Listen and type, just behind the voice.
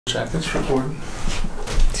Check it's recording.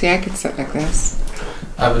 See, I could sit like this.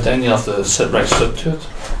 But then you have to sit right up to it.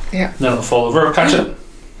 Yeah. Then it'll fall over. Catch it.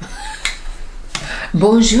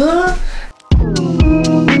 Bonjour.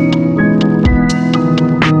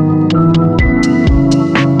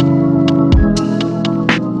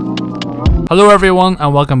 Hello everyone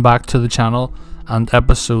and welcome back to the channel and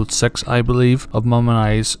episode 6 I believe of Mum and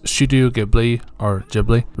I's Studio Ghibli or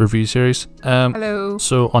Ghibli Review Series. Hello.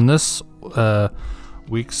 So on this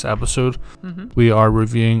week's episode we are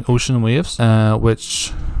reviewing Ocean Waves,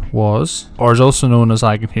 which was, or is also known as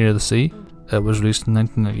I Can Hear the Sea. It was released in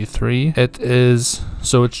 1993. Its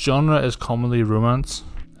genre is comedy romance.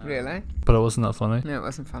 Really? But it wasn't that funny. No, it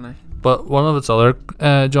wasn't funny. But one of its other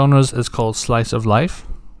genres is called Slice of Life,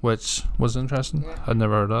 which was interesting. Yeah. I'd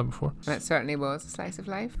never heard of that before. And it certainly was a slice of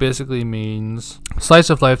life. Basically means slice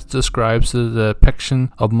of life describes the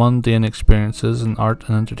depiction of mundane experiences in art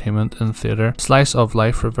and entertainment in theatre. Slice of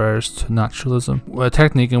life refers to naturalism, a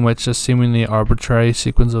technique in which a seemingly arbitrary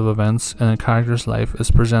sequence of events in a character's life is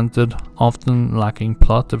presented, often lacking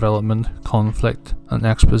plot development, conflict and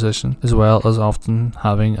exposition, as well as often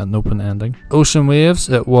having an open ending. Ocean Waves,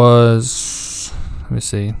 it was, let me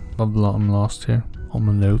see, I'm lost here on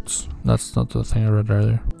my notes. That's not the thing I read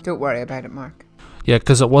earlier. Don't worry about it, Mark. Yeah,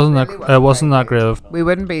 because it wasn't that great of. We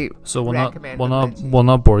wouldn't be. So we'll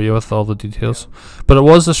not bore you with all the details. But it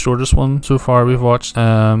was the shortest one so far we've watched.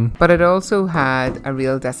 But it also had a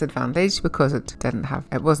real disadvantage because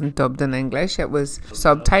it wasn't dubbed in English. It was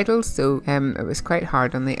subtitles, so it was quite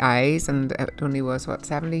hard on the eyes, and it only was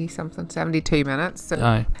 72 minutes. So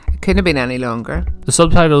Aye. It couldn't have been any longer. The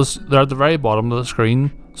subtitles, they're at the very bottom of the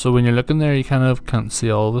screen. So when you're looking there, you kind of can't see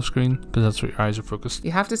all the screen because that's where your eyes are focused.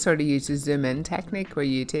 You have to sort of use the zoom in technique where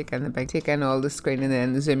you take in all the screen and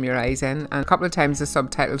then zoom your eyes in. And a couple of times the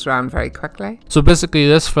subtitles ran very quickly. So basically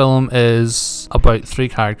this film is about 3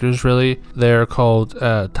 characters really. They're called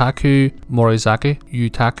Taku, Morizaki,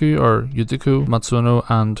 Yutaku or Yutiko, Matsuno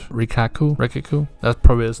and Rikaku. That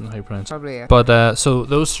probably isn't how you pronounce it. Probably, yeah. But so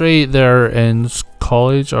those 3, they're in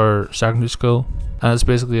college or secondary school. And it's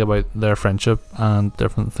basically about their friendship and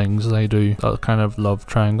different things they do. That kind of love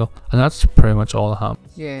triangle. And that's pretty much all that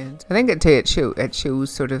happens. Yeah. I think it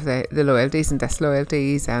shows sort of the loyalties and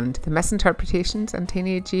disloyalties and the misinterpretations in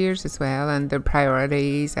teenage years as well, and their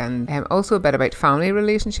priorities, and also a bit about family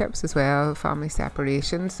relationships as well, family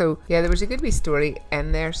separation. So yeah, there was a good wee story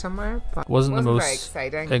in there somewhere, but wasn't the most very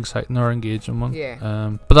exciting or engaging one.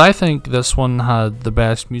 Yeah. But I think this one had the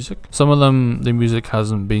best music. Some of them, the music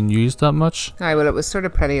hasn't been used that much. Aye, well, it was sort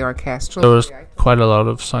of pretty orchestral. There was quite a lot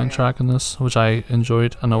of soundtrack in this, which I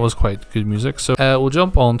enjoyed, and it was quite good music. So we'll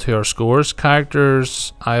jump on to our scores.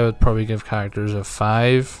 Characters, I would probably give characters a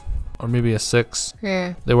 5 or maybe a 6.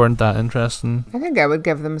 Yeah. They weren't that interesting. I think I would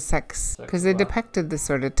give them a 6 because they depicted the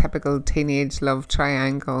sort of typical teenage love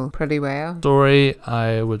triangle pretty well. Story,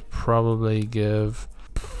 I would probably give,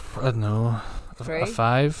 I don't know, a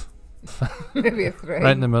 5. Maybe a 3.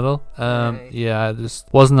 Right in the middle. Yeah, it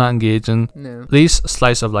just wasn't that engaging. No. These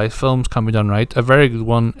slice of life films can be done right. A very good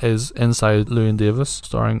one is Inside Llewyn Davis,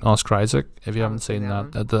 starring Oscar Isaac. If you haven't seen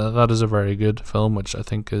that is a very good film, which I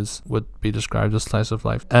think would be described as slice of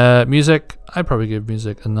life. Music, I'd probably give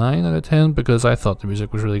music a 9 out of 10 because I thought the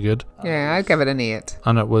music was really good. Yeah, I'd give it an 8.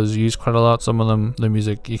 And it was used quite a lot. Some of them, the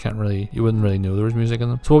music, you wouldn't really know there was music in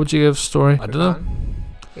them. So what would you give story? I don't know.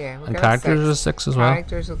 Yeah, we'll and give characters it are 6 as well.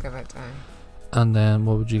 Characters will give it And then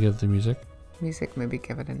what would you give the music? Music, maybe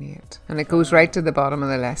give it an 8. And it goes right to the bottom of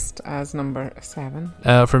the list as number 7.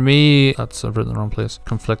 For me, I've written the wrong place.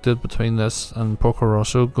 Conflicted between this and Porco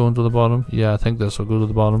Rosso going to the bottom. Yeah, I think this will go to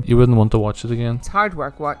the bottom. You wouldn't want to watch it again. It's hard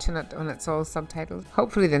work watching it when it's all subtitled.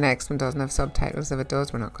 Hopefully the next one doesn't have subtitles. If it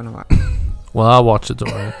does, we're not going to watch it. Well, I'll watch it,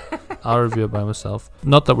 don't worry. I'll review it by myself.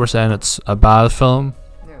 Not that we're saying it's a bad film.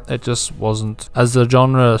 It just wasn't, as the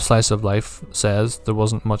genre slice of life says, there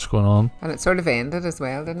wasn't much going on. And it sort of ended as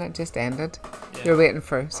well, didn't it? Just ended. Yeah. You're waiting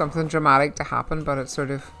for something dramatic to happen, but it sort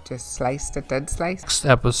of just sliced. It did slice.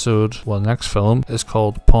 Next film is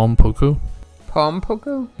called Pom Poko. Pom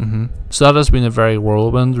Poko? So that has been a very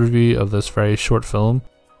whirlwind review of this very short film.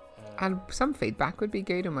 And some feedback would be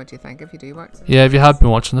good on what you think if you do watch it. Yeah, if you have been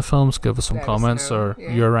watching the films, give us some comments or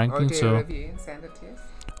your ranking. Or do a review and send it to us.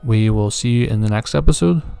 We will see you in the next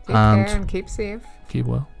episode. Take care and keep safe. Keep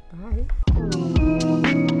well. Bye.